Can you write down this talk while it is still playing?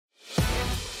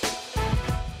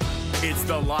It's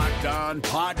the Locked On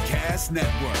Podcast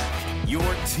Network, your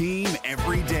team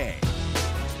every day.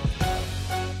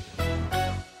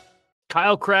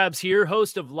 Kyle Krabs here,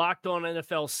 host of Locked On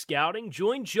NFL Scouting.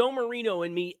 Join Joe Marino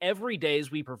and me every day as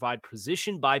we provide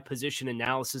position-by-position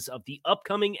analysis of the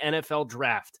upcoming NFL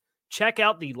Draft. Check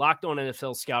out the Locked On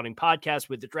NFL Scouting podcast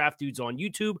with the Draft Dudes on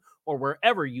YouTube or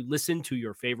wherever you listen to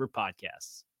your favorite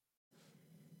podcasts.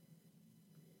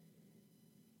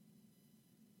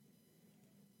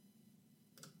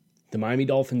 The Miami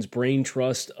Dolphins brain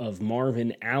trust of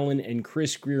Marvin Allen and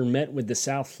Chris Grier met with the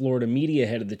South Florida media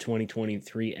ahead of the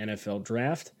 2023 NFL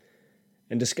Draft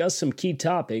and discussed some key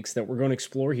topics that we're going to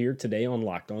explore here today on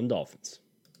Locked On Dolphins.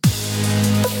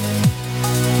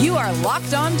 You are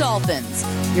Locked On Dolphins,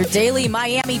 your daily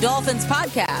Miami Dolphins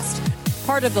podcast,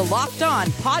 part of the Locked On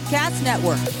Podcast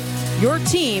Network, your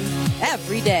team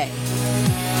every day.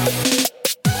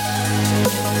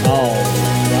 All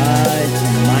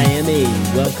right, Miami,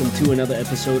 welcome to another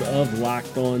episode of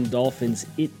Locked On Dolphins.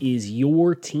 It is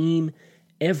your team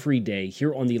every day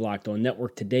here on the Locked On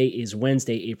Network. Today is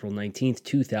Wednesday, April 19th,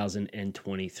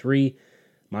 2023.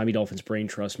 Miami Dolphins brain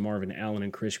trust Marvin Allen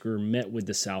and Chris Grier met with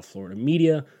the South Florida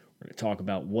media. We're going to talk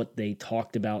about what they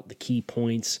talked about, the key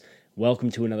points. Welcome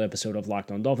to another episode of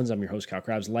Locked On Dolphins. I'm your host, Kyle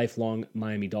Krabs, lifelong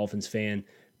Miami Dolphins fan,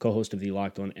 co-host of the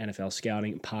Locked On NFL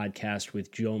Scouting podcast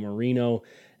with Joe Marino.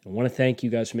 I want to thank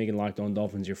you guys for making Locked On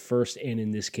Dolphins your first, and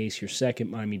in this case, your second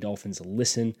Miami Dolphins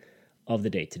listen of the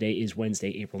day. Today is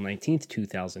Wednesday, April 19th,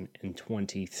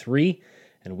 2023,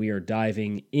 and we are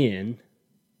diving in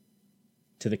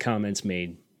to the comments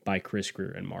made by Chris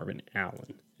Grier and Marvin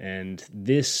Allen. And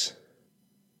this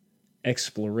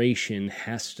exploration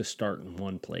has to start in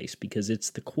one place because it's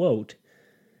the quote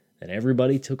that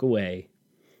everybody took away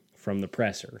from the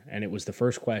presser, and it was the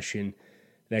first question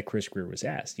that Chris Grier was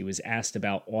asked. He was asked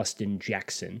about Austin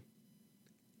Jackson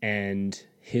and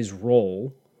his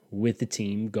role with the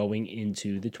team going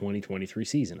into the 2023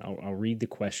 season. I'll read the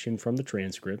question from the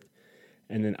transcript,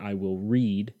 and then I will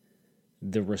read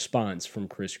the response from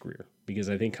Chris Grier, because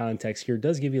I think context here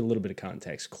does give you a little bit of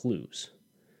context clues.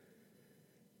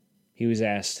 He was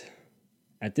asked,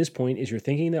 at this point, is your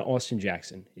thinking that Austin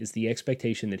Jackson is the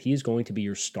expectation that he is going to be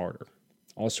your starter?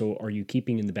 Also, are you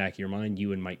keeping in the back of your mind,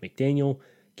 you and Mike McDaniel,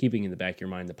 keeping in the back of your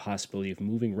mind the possibility of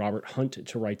moving Robert Hunt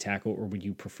to right tackle, or would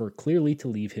you prefer clearly to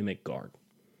leave him at guard?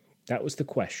 That was the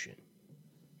question.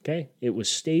 Okay? It was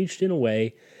staged in a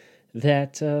way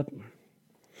that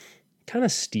kind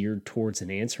of steered towards an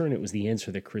answer, and it was the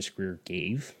answer that Chris Grier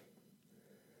gave.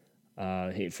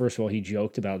 First of all, he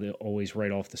joked about it always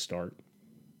right off the start.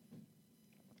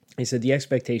 He said the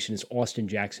expectation is Austin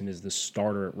Jackson is the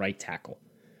starter at right tackle.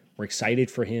 We're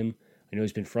excited for him. I know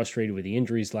he's been frustrated with the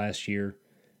injuries last year.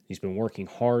 He's been working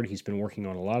hard. He's been working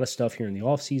on a lot of stuff here in the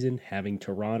offseason, having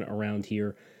Tehran around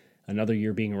here, another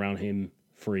year being around him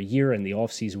for a year, and the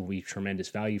offseason will be tremendous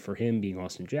value for him being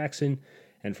Austin Jackson.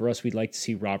 And for us, we'd like to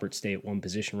see Robert stay at one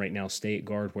position right now, stay at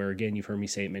guard, where, again, you've heard me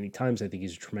say it many times, I think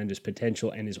he's a tremendous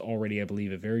potential and is already, I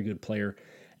believe, a very good player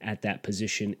at that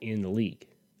position in the league.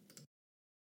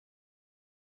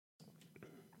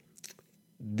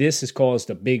 This has caused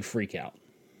a big freak out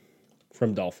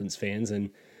from Dolphins fans,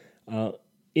 and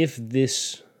if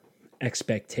this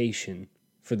expectation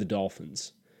for the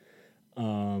Dolphins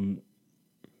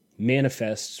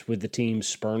manifests with the team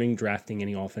spurning drafting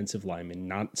any offensive lineman,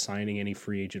 not signing any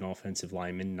free agent offensive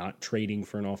lineman, not trading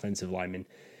for an offensive lineman,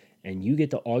 and you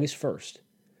get to August 1st,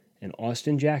 and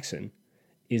Austin Jackson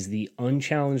is the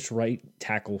unchallenged right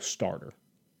tackle starter,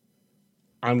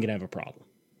 I'm going to have a problem.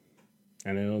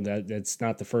 And I know that's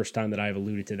not the first time that I've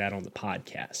alluded to that on the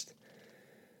podcast.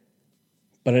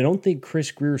 But I don't think Chris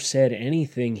Grier said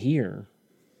anything here.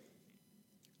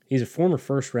 He's a former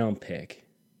first-round pick.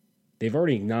 They've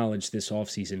already acknowledged this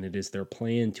offseason it is their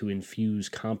plan to infuse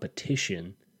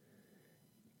competition.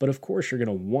 But of course you're going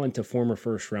to want a former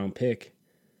first-round pick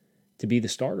to be the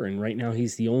starter. And right now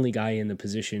he's the only guy in the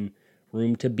position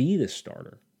room to be the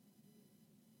starter.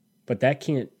 But that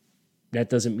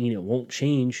doesn't mean it won't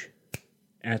change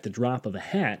at the drop of a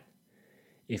hat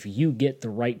if you get the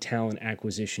right talent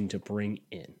acquisition to bring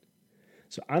in.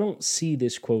 So I don't see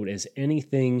this quote as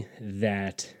anything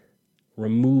that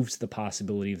removes the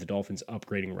possibility of the Dolphins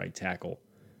upgrading right tackle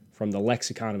from the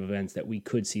lexicon of events that we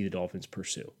could see the Dolphins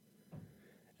pursue.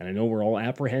 And I know we're all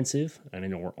apprehensive, and I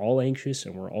know we're all anxious,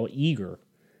 and we're all eager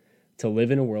to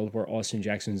live in a world where Austin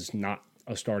Jackson is not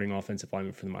a starting offensive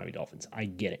lineman for the Miami Dolphins. I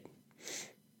get it.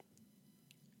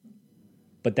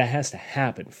 But that has to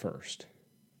happen first.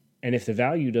 And if the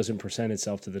value doesn't present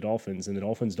itself to the Dolphins, and the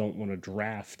Dolphins don't want to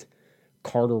draft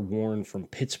Carter Warren from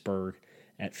Pittsburgh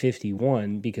at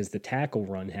 51 because the tackle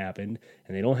run happened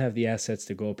and they don't have the assets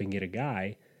to go up and get a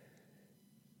guy,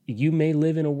 you may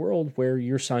live in a world where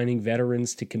you're signing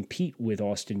veterans to compete with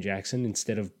Austin Jackson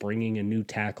instead of bringing a new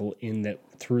tackle in that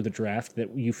through the draft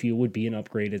that you feel would be an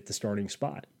upgrade at the starting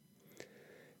spot.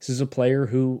 This is a player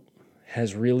who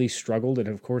has really struggled and,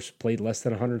 of course, played less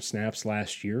than 100 snaps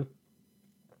last year.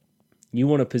 You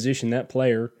want to position that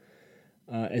player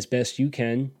as best you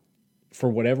can for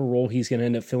whatever role he's going to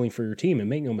end up filling for your team. And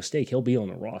make no mistake, he'll be on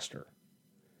the roster.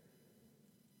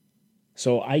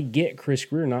 So I get Chris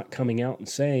Grier not coming out and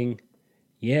saying,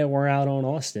 yeah, we're out on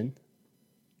Austin.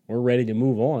 We're ready to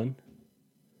move on.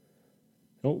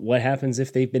 What happens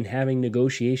if they've been having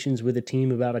negotiations with a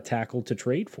team about a tackle to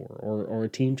trade for or a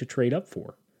team to trade up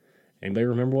for? Anybody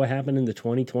remember what happened in the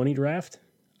 2020 draft?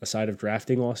 Aside of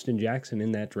drafting Austin Jackson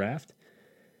in that draft,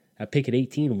 that pick at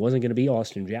 18 wasn't going to be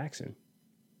Austin Jackson.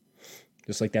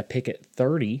 Just like that pick at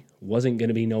 30 wasn't going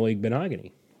to be Noah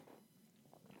Benogany.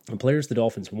 The players the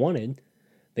Dolphins wanted,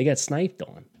 they got sniped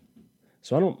on.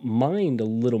 So I don't mind a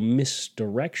little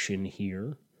misdirection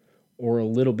here or a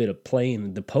little bit of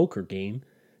playing the poker game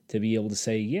to be able to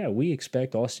say, yeah, we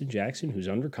expect Austin Jackson, who's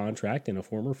under contract and a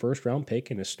former first-round pick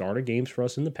and has started games for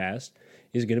us in the past,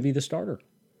 is going to be the starter.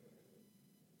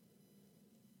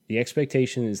 The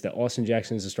expectation is that Austin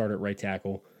Jackson is the starter at right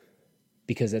tackle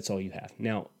because that's all you have.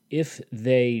 Now, if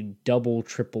they double,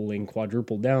 triple, and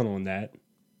quadruple down on that,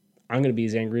 I'm going to be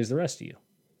as angry as the rest of you.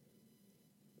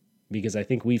 Because I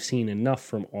think we've seen enough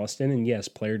from Austin, and yes,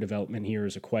 player development here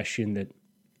is a question that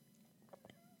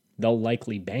they'll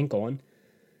likely bank on.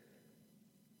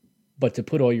 But to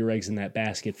put all your eggs in that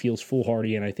basket feels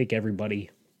foolhardy, and I think everybody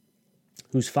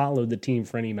who's followed the team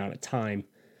for any amount of time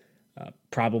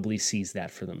probably sees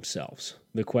that for themselves.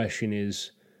 The question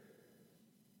is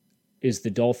the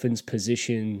Dolphins'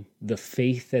 position the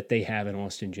faith that they have in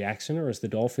Austin Jackson, or is the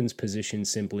Dolphins' position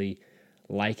simply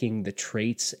liking the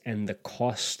traits and the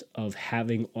cost of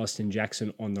having Austin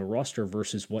Jackson on the roster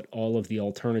versus what all of the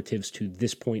alternatives to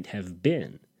this point have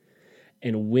been?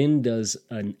 And when does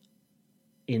an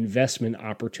investment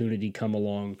opportunity come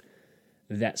along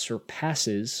that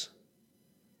surpasses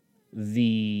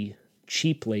the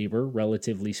cheap labor,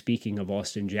 relatively speaking, of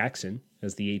Austin Jackson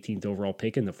as the 18th overall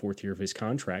pick in the fourth year of his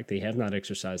contract? They have not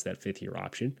exercised that fifth-year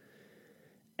option.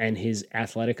 And his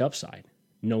athletic upside,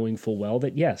 knowing full well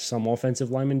that, yes, some offensive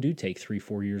linemen do take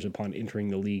 3-4 years upon entering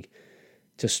the league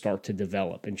to start to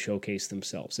develop and showcase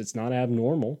themselves. It's not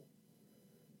abnormal,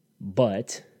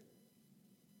 but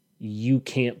you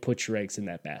can't put your eggs in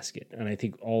that basket. And I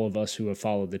think all of us who have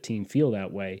followed the team feel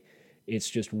that way. It's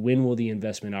just, when will the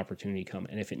investment opportunity come?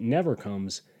 And if it never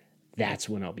comes, that's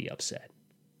when I'll be upset.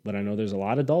 But I know there's a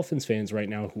lot of Dolphins fans right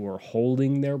now who are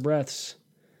holding their breaths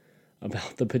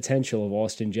about the potential of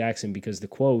Austin Jackson because the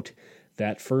quote,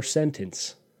 that first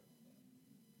sentence,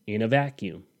 in a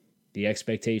vacuum, the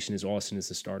expectation is Austin is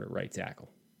the starter at right tackle.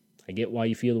 I get why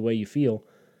you feel the way you feel.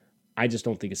 I just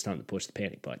don't think it's time to push the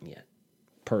panic button yet,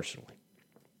 personally.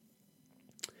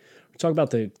 We're talking about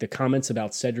the comments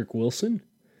about Cedric Wilson.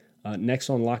 Next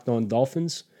on Locked On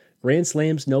Dolphins, grand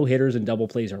slams, no-hitters, and double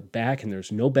plays are back, and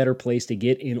there's no better place to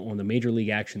get in on the Major League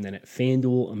action than at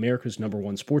FanDuel, America's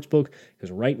 #1 sportsbook,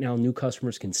 because right now new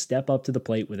customers can step up to the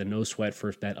plate with a no-sweat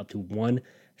first bet up to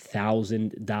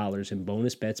 $1,000 in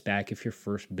bonus bets back if your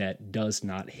first bet does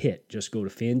not hit. Just go to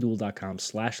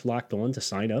FanDuel.com/lockedon to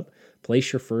sign up,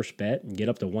 place your first bet, and get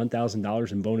up to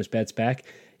 $1,000 in bonus bets back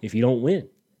if you don't win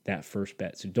that first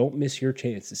bet. So don't miss your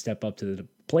chance to step up to the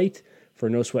plate for a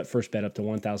no-sweat first bet up to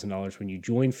 $1,000 when you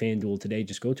join FanDuel today.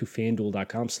 Just go to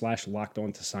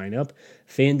FanDuel.com/lockedon to sign up.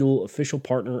 FanDuel, official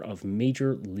partner of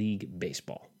Major League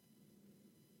Baseball.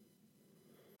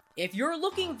 If you're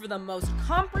looking for the most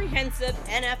comprehensive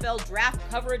NFL draft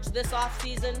coverage this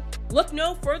offseason, look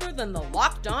no further than the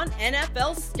Locked On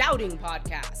NFL Scouting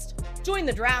Podcast. Join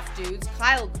the draft dudes,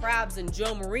 Kyle Krabs and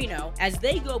Joe Marino, as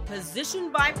they go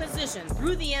position by position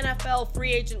through the NFL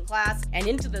free agent class and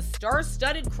into the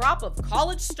star-studded crop of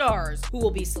college stars who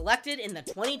will be selected in the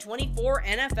 2024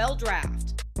 NFL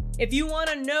Draft. If you want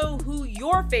to know who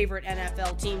your favorite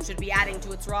NFL team should be adding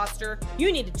to its roster,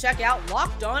 you need to check out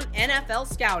Locked On NFL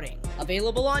Scouting,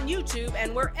 available on YouTube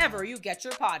and wherever you get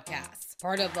your podcasts.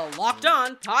 Part of the Locked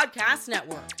On Podcast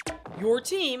Network, your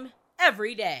team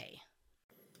every day.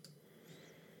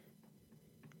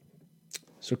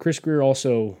 So Chris Grier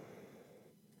also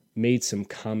made some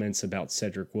comments about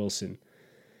Cedric Wilson,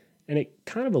 and it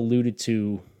kind of alluded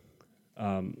to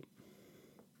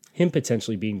him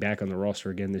potentially being back on the roster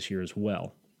again this year as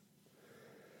well.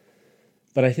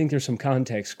 But I think there's some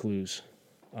context clues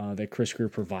that Chris Grier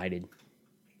provided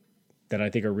that I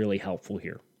think are really helpful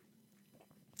here.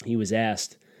 he was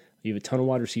asked, you have a ton of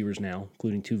wide receivers now,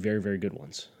 including two very, very good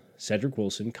ones. Cedric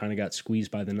Wilson kind of got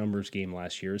squeezed by the numbers game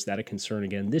last year. Is that a concern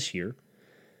again this year?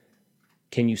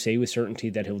 Can you say with certainty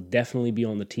that he'll definitely be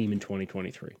on the team in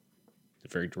 2023? It's a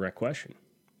very direct question.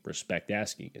 Respect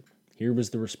asking it. Here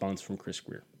was the response from Chris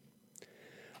Grier.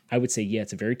 I would say, yeah,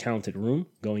 it's a very talented room.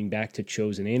 Going back to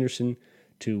Chose and Anderson,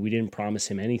 to we didn't promise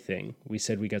him anything. We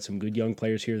said we got some good young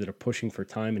players here that are pushing for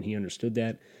time, and he understood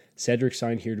that. Cedric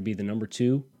signed here to be the number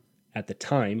 2 at the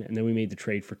time, and then we made the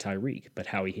trade for Tyreek. But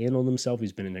how he handled himself,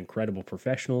 he's been an incredible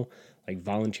professional, like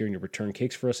volunteering to return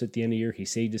kicks for us at the end of the year. He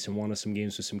saved us and won us some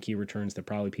games with some key returns that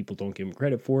probably people don't give him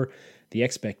credit for. The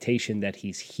expectation that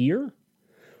he's here,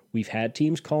 we've had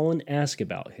teams call and ask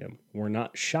about him. We're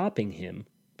not shopping him,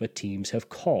 but teams have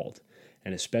called.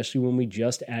 And especially when we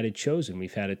just added Chosen,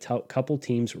 we've had a couple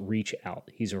teams reach out.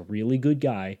 He's a really good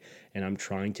guy, and I'm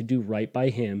trying to do right by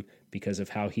him because of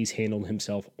how he's handled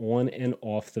himself on and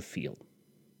off the field.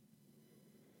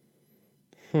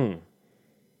 So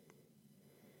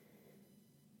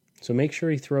make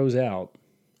sure he throws out.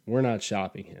 We're not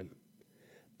shopping him,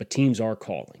 but teams are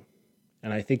calling,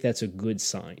 and I think that's a good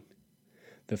sign.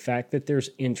 The fact that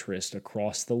there's interest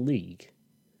across the league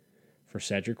for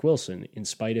Cedric Wilson, in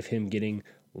spite of him getting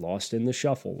lost in the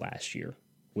shuffle last year,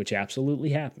 which absolutely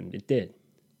happened. It did.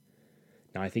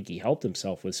 Now, I think he helped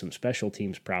himself with some special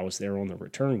teams prowess there on the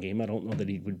return game. I don't know that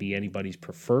he would be anybody's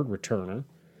preferred returner.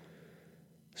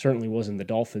 Certainly wasn't the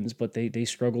Dolphins, but they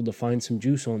struggled to find some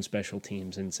juice on special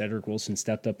teams, and Cedric Wilson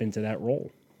stepped up into that role.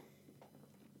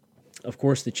 Of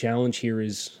course, the challenge here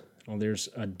is, well, there's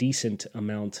a decent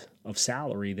amount of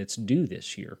salary that's due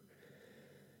this year.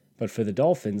 But for the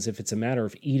Dolphins, if it's a matter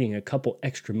of eating a couple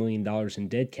extra $1 million in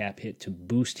dead cap hit to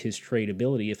boost his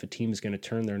tradability, if a team is going to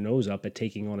turn their nose up at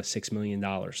taking on a $6 million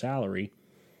salary,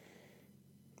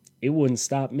 it wouldn't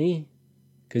stop me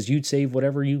because you'd save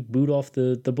whatever you boot off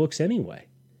the books anyway.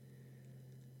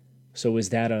 So is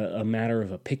that a matter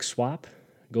of a pick swap?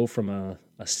 Go from a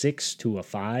 6 to a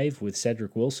 5 with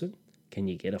Cedric Wilson? Can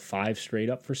you get a 5 straight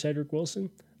up for Cedric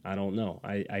Wilson? I don't know.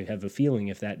 I have a feeling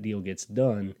if that deal gets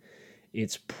done,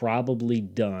 it's probably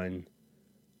done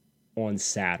on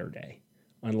Saturday,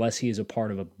 unless he is a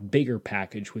part of a bigger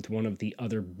package with one of the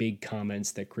other big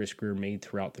comments that Chris Grier made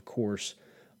throughout the course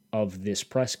of this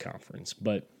press conference.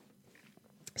 But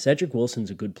Cedric Wilson's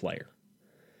a good player.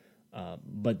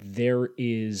 But there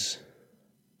is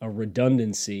a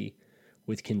redundancy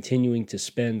with continuing to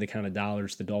spend the kind of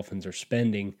dollars the Dolphins are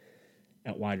spending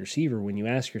at wide receiver when you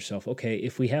ask yourself, okay,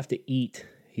 if we have to eat,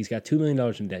 he's got $2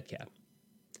 million in dead cap.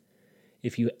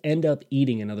 If you end up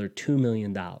eating another $2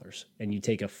 million and you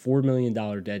take a $4 million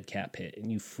dead cap hit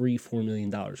and you free $4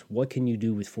 million, what can you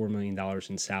do with $4 million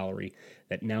in salary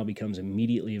that now becomes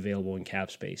immediately available in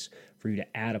cap space for you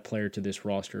to add a player to this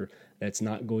roster that's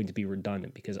not going to be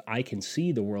redundant? Because I can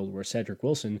see the world where Cedric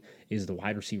Wilson is the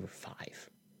wide receiver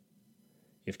 5.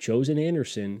 If Chosen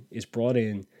Anderson is brought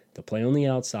in to play on the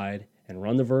outside and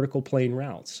run the vertical plane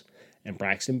routes, and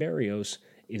Braxton Berrios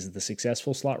is the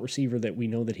successful slot receiver that we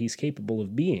know that he's capable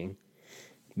of being,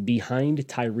 behind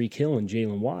Tyreek Hill and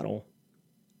Jalen Waddle,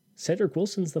 Cedric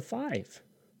Wilson's the 5.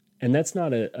 And that's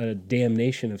not a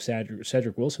damnation of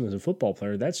Cedric Wilson as a football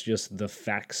player. That's just the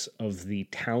facts of the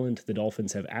talent the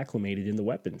Dolphins have acclimated in the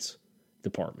weapons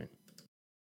department.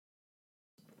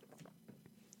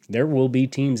 There will be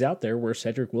teams out there where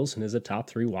Cedric Wilson is a top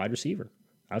 3 wide receiver.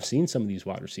 I've seen some of these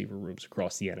wide receiver rooms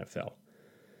across the NFL.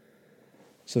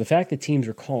 So the fact that teams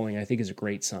are calling, I think, is a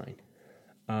great sign.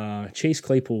 Chase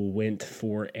Claypool went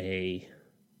for a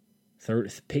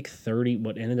pick 30,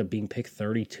 what ended up being pick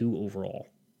 32 overall.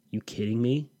 You kidding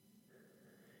me?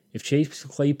 If Chase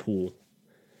Claypool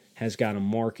has got a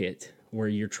market where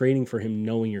you're trading for him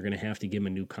knowing you're going to have to give him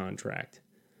a new contract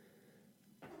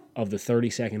of the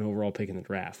 32nd overall pick in the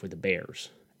draft with the Bears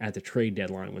at the trade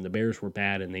deadline when the Bears were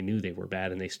bad and they knew they were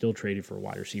bad and they still traded for a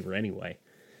wide receiver anyway,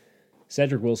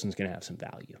 Cedric Wilson's going to have some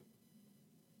value.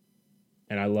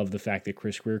 And I love the fact that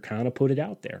Chris Grier kind of put it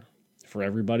out there for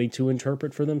everybody to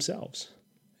interpret for themselves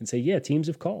and say, yeah, teams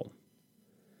have called.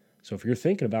 So if you're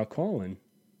thinking about calling,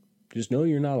 just know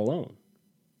you're not alone.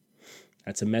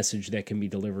 That's a message that can be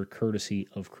delivered courtesy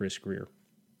of Chris Grier.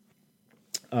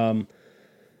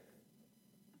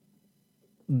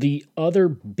 The other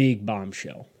big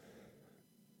bombshell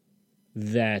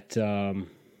that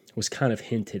was kind of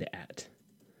hinted at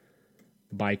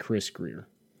by Chris Grier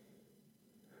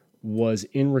was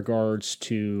in regards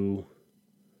to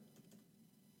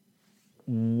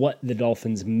what the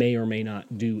Dolphins may or may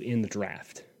not do in the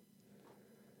draft.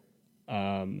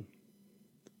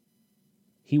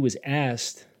 He was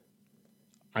asked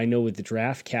I know with the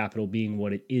draft capital being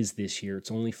what it is this year,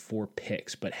 it's only 4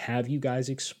 picks, but have you guys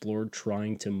explored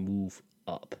trying to move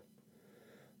up?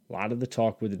 A lot of the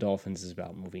talk with the Dolphins is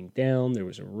about moving down. There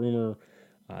was a rumor,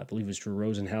 I believe it was Drew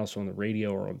Rosenhaus on the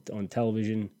radio or on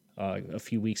television a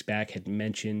few weeks back had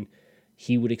mentioned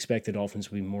he would expect the Dolphins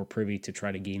to be more privy to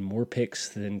try to gain more picks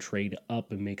than trade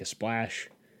up and make a splash.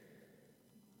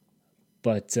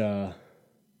 But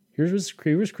here's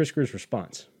Chris Greer's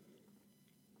response.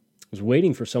 I was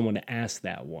waiting for someone to ask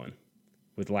that one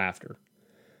with laughter.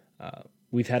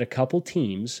 We've had a couple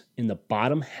teams in the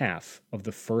bottom half of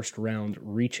the first round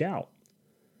reach out,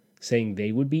 saying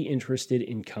they would be interested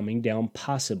in coming down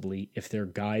possibly if their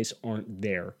guys aren't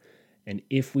there, and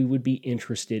if we would be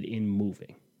interested in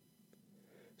moving.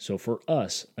 So for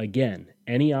us, again,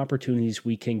 any opportunities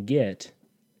we can get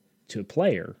to a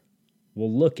player,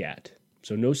 we'll look at.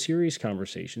 So no serious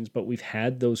conversations, but we've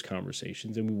had those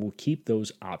conversations, and we will keep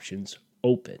those options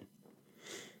open.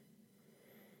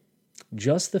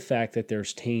 Just the fact that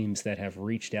there's teams that have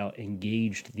reached out,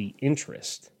 engaged the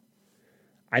interest,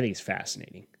 I think is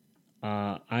fascinating.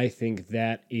 I think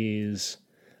that is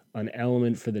an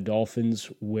element for the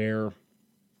Dolphins where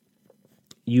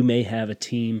you may have a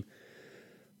team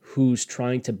who's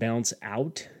trying to bounce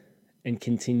out and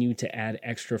continue to add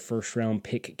extra first-round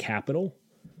pick capital,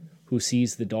 who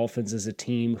sees the Dolphins as a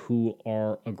team who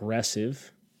are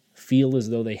aggressive, feel as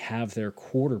though they have their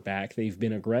quarterback. They've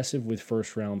been aggressive with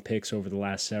first-round picks over the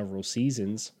last several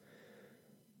seasons.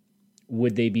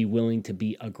 Would they be willing to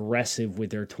be aggressive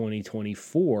with their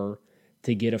 2024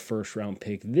 to get a first-round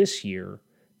pick this year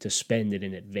to spend it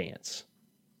in advance?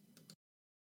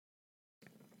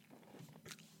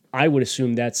 I would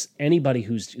assume that's anybody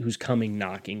who's coming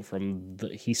knocking from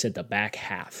the back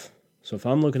half. So if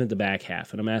I'm looking at the back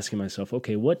half and I'm asking myself,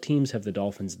 okay, what teams have the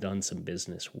Dolphins done some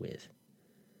business with?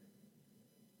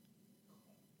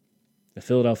 The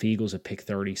Philadelphia Eagles at pick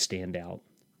 30 stand out.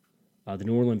 The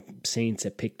New Orleans Saints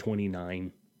at pick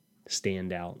 29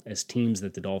 stand out as teams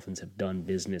that the Dolphins have done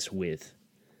business with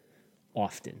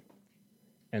often.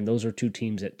 And those are two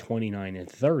teams at 29 and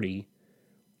 30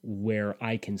 where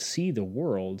I can see the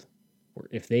world where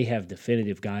if they have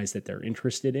definitive guys that they're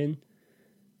interested in,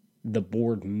 the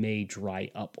board may dry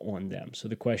up on them. So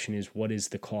the question is, what is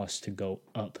the cost to go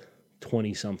up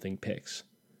 20-something picks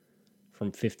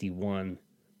from 51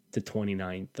 to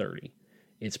 29, 30?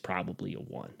 It's probably a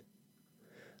 1.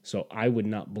 So I would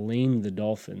not blame the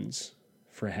Dolphins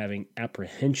for having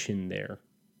apprehension there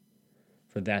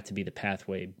for that to be the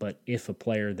pathway. But if a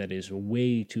player that is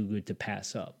way too good to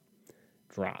pass up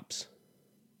drops,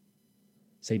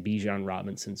 say Bijan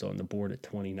Robinson's on the board at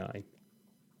 29,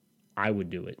 I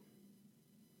would do it.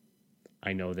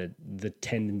 I know that the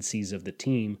tendencies of the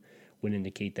team would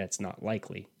indicate that's not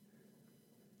likely,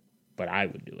 but I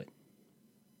would do it.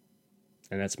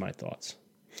 And that's my thoughts.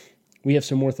 We have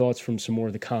some more thoughts from some more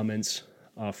of the comments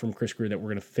from Chris Greer that we're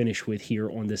going to finish with here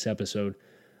on this episode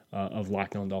of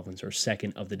Locked On Dolphins, our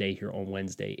second of the day here on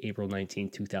Wednesday, April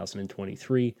 19,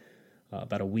 2023,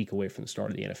 about a week away from the start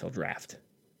of the NFL Draft.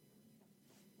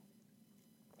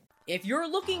 If you're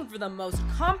looking for the most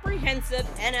comprehensive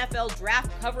NFL draft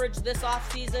coverage this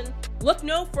offseason, look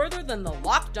no further than the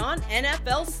Locked On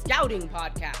NFL Scouting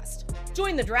Podcast.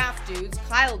 Join the draft dudes,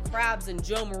 Kyle Krabs and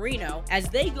Joe Marino, as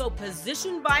they go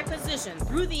position by position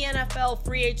through the NFL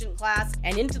free agent class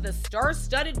and into the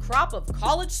star-studded crop of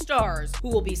college stars who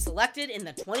will be selected in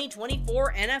the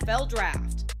 2024 NFL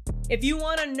Draft. If you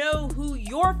want to know who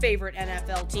your favorite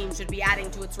NFL team should be adding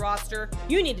to its roster,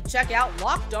 you need to check out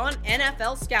Locked On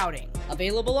NFL Scouting,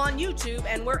 available on YouTube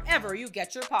and wherever you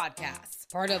get your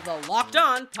podcasts. Part of the Locked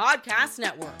On Podcast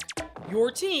Network,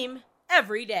 your team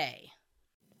every day.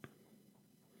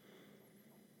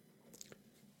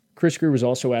 Chris Greer was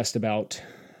also asked about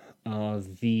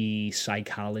the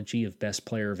psychology of best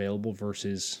player available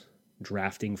versus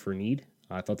drafting for need.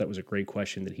 I thought that was a great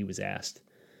question that he was asked.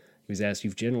 He was asked,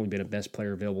 you've generally been a best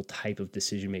player available type of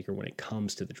decision maker when it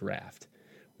comes to the draft.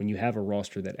 When you have a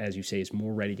roster that, as you say, is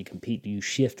more ready to compete, do you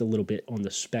shift a little bit on the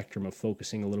spectrum of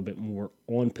focusing a little bit more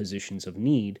on positions of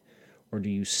need, or do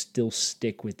you still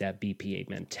stick with that BPA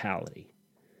mentality?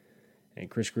 And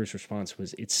Chris Greer's response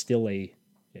was, it's still a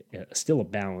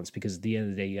balance, because at the end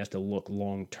of the day, you have to look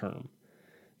long term.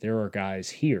 There are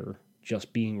guys here,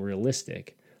 just being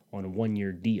realistic, on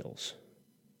 1-year deals.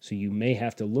 So you may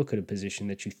have to look at a position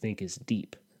that you think is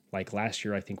deep. Like last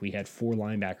year, I think we had 4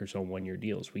 linebackers on 1-year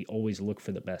deals. We always look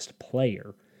for the best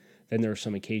player. Then there are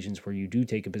some occasions where you do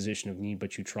take a position of need,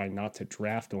 but you try not to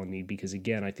draft on need, because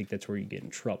again, I think that's where you get in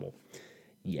trouble.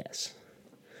 Yes.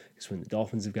 Because when the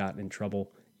Dolphins have gotten in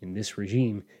trouble in this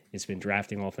regime, it's been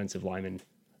drafting offensive linemen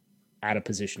at a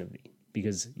position of need,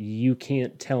 because you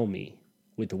can't tell me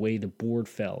with the way the board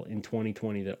fell in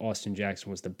 2020 that Austin Jackson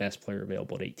was the best player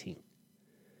available at 18.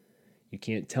 You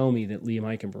can't tell me that Liam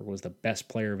Eichenberg was the best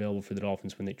player available for the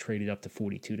Dolphins when they traded up to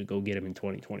 42 to go get him in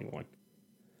 2021.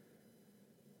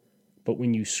 But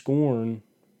when you scorn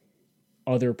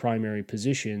other primary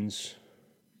positions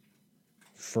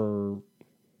for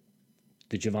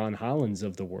the Javon Hollands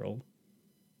of the world,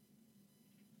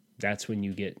 that's when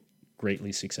you get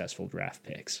greatly successful draft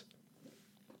picks.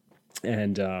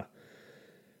 And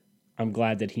I'm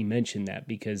glad that he mentioned that,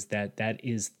 because that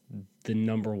is the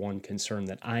number one concern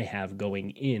that I have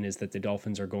going in, is that the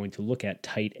Dolphins are going to look at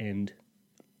tight end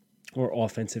or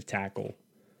offensive tackle.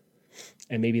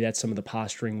 And maybe that's some of the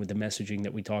posturing with the messaging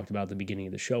that we talked about at the beginning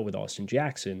of the show with Austin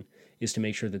Jackson, is to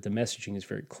make sure that the messaging is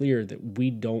very clear that we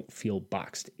don't feel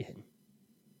boxed in.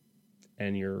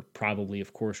 And you're probably,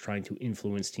 of course, trying to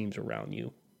influence teams around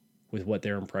you with what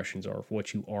their impressions are of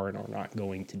what you are and are not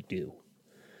going to do.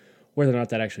 Whether or not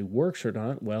that actually works or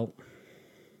not, well,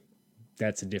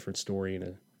 that's a different story and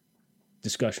a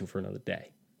discussion for another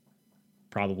day.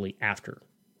 Probably after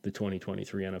the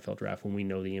 2023 NFL Draft, when we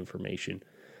know the information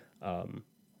and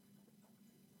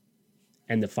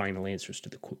the final answers to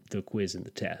the quiz and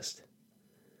the test.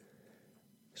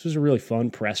 This was a really fun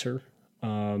presser.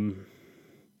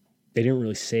 They didn't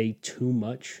really say too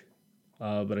much,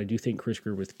 but I do think Chris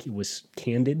Grier was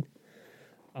candid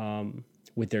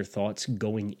with their thoughts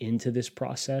going into this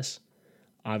process.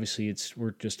 Obviously,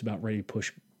 we're just about ready to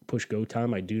push go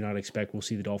time. I do not expect we'll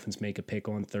see the Dolphins make a pick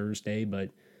on Thursday,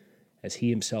 but as he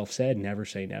himself said, never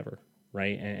say never,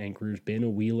 right? And Grier's been a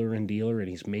wheeler and dealer, and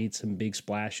he's made some big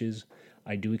splashes.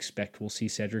 I do expect we'll see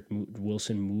Cedric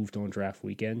Wilson moved on draft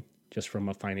weekend. Just from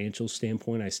a financial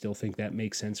standpoint, I still think that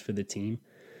makes sense for the team.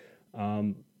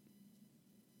 And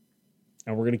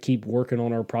we're going to keep working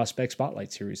on our prospect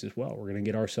spotlight series as well. We're going to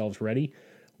get ourselves ready.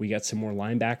 We got some more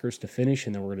linebackers to finish,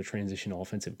 and then we're going to transition to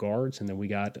offensive guards. And then we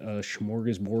got a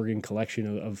smorgasbord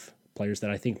collection of players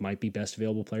that I think might be best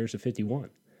available players at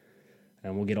 51.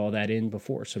 And we'll get all that in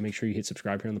before. So make sure you hit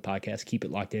subscribe here on the podcast. Keep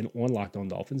it locked in on Locked On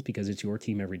Dolphins, because it's your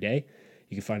team every day.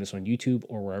 You can find us on YouTube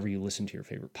or wherever you listen to your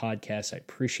favorite podcasts. I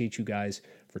appreciate you guys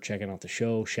for checking out the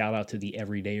show. Shout out to the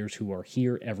everydayers who are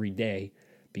here every day,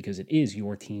 because it is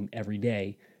your team every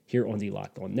day here on the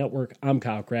Locked On Network. I'm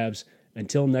Kyle Krabs.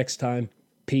 Until next time,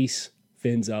 peace,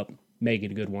 fins up, make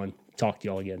it a good one. Talk to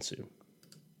y'all again soon.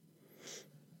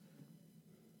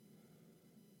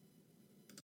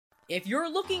 If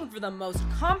you're looking for the most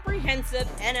comprehensive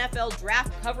NFL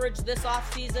draft coverage this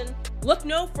offseason, look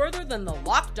no further than the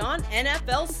Locked On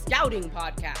NFL Scouting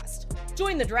Podcast.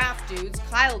 Join the draft dudes,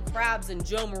 Kyle Krabs and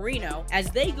Joe Marino, as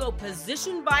they go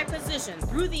position by position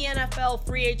through the NFL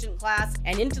free agent class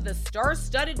and into the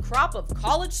star-studded crop of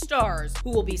college stars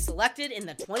who will be selected in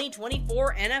the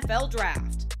 2024 NFL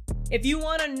Draft. If you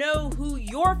want to know who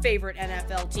your favorite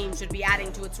NFL team should be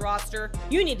adding to its roster,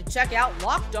 you need to check out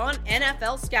Locked On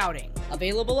NFL Scouting,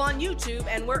 available on YouTube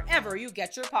and wherever you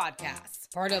get your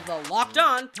podcasts. Part of the Locked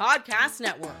On Podcast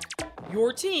Network,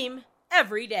 your team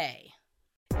every day.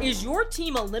 Is your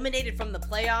team eliminated from the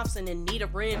playoffs and in need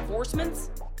of reinforcements?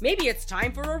 Maybe it's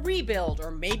time for a rebuild, or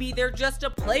maybe they're just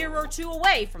a player or two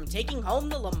away from taking home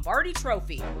the Lombardi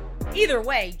Trophy. Either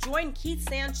way, join Keith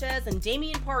Sanchez and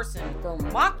Damian Parson for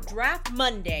Mock Draft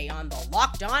Monday on the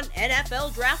Locked On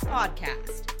NFL Draft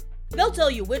Podcast. They'll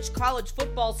tell you which college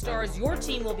football stars your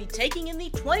team will be taking in the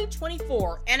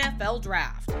 2024 NFL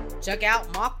Draft. Check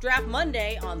out Mock Draft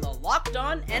Monday on the Locked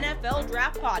On NFL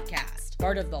Draft Podcast,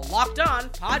 part of the Locked On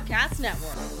Podcast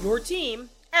Network, your team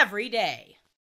every day.